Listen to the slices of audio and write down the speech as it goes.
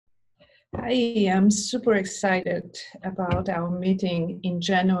Hi, I'm super excited about our meeting in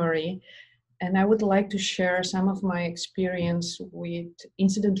January, and I would like to share some of my experience with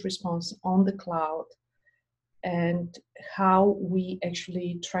incident response on the cloud and how we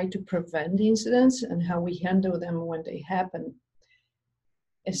actually try to prevent incidents and how we handle them when they happen.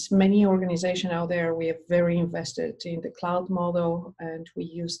 As many organizations out there, we are very invested in the cloud model and we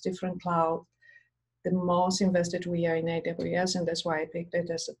use different cloud. The most invested we are in AWS, and that's why I picked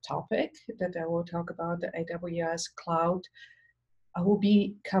it as a topic that I will talk about, the AWS cloud. I will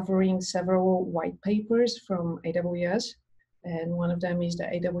be covering several white papers from AWS, and one of them is the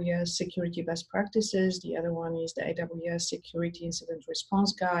AWS security best practices. The other one is the AWS security incident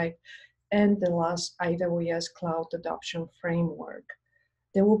response guide, and the last AWS cloud adoption framework.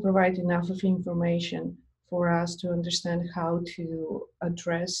 They will provide enough of information for us to understand how to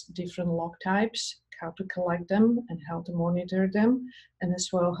address different log types, how to collect them and how to monitor them, and as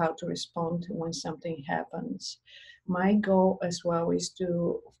well how to respond when something happens. My goal as well is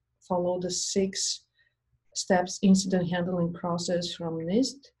to follow the 6 steps incident handling process from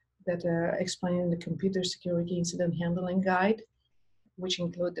NIST that are explained in the Computer Security Incident Handling Guide, which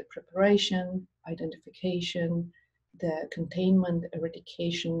include the preparation, identification, the containment,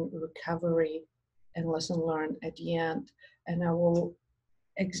 eradication, recovery, and lesson learned at the end. And I will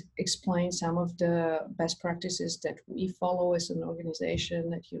explain some of the best practices that we follow as an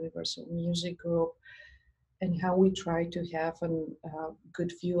organization at Universal Music Group and how we try to have a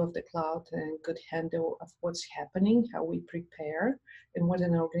good view of the cloud and good handle of what's happening, how we prepare, and what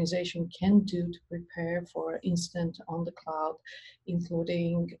an organization can do to prepare for incident on the cloud,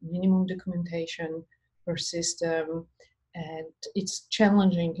 including minimum documentation per system. And it's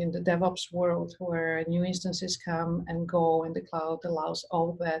challenging in the DevOps world where new instances come and go and the cloud allows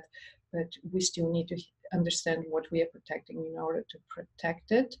all that, but we still need to understand what we are protecting in order to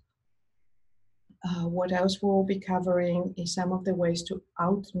protect it. What else we'll be covering is some of the ways to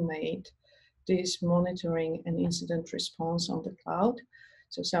automate this monitoring and incident response on the cloud.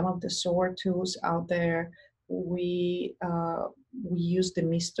 So some of the SOAR tools out there, we use the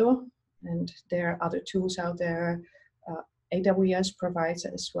Misto, and there are other tools out there. AWS provides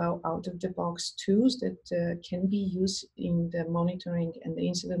as well out-of-the-box tools that can be used in the monitoring and the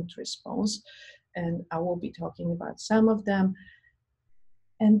incident response, and I will be talking about some of them.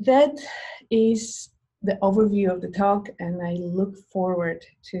 And that is the overview of the talk, and I look forward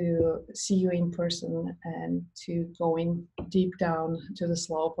to see you in person and to going deep down to the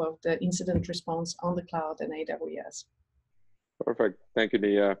slope of the incident response on the cloud and AWS. Perfect. Thank you,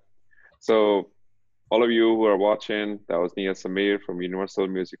 Nia. So all of you who are watching, that was Nia Samir from Universal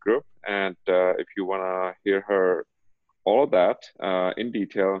Music Group. And if you want to hear her all of that in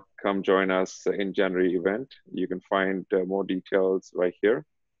detail, come join us in January event. You can find more details right here.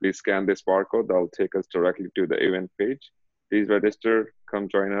 Please scan this barcode. That will take us directly to the event page. Please register. Come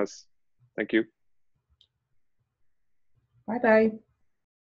join us. Thank you. Bye-bye.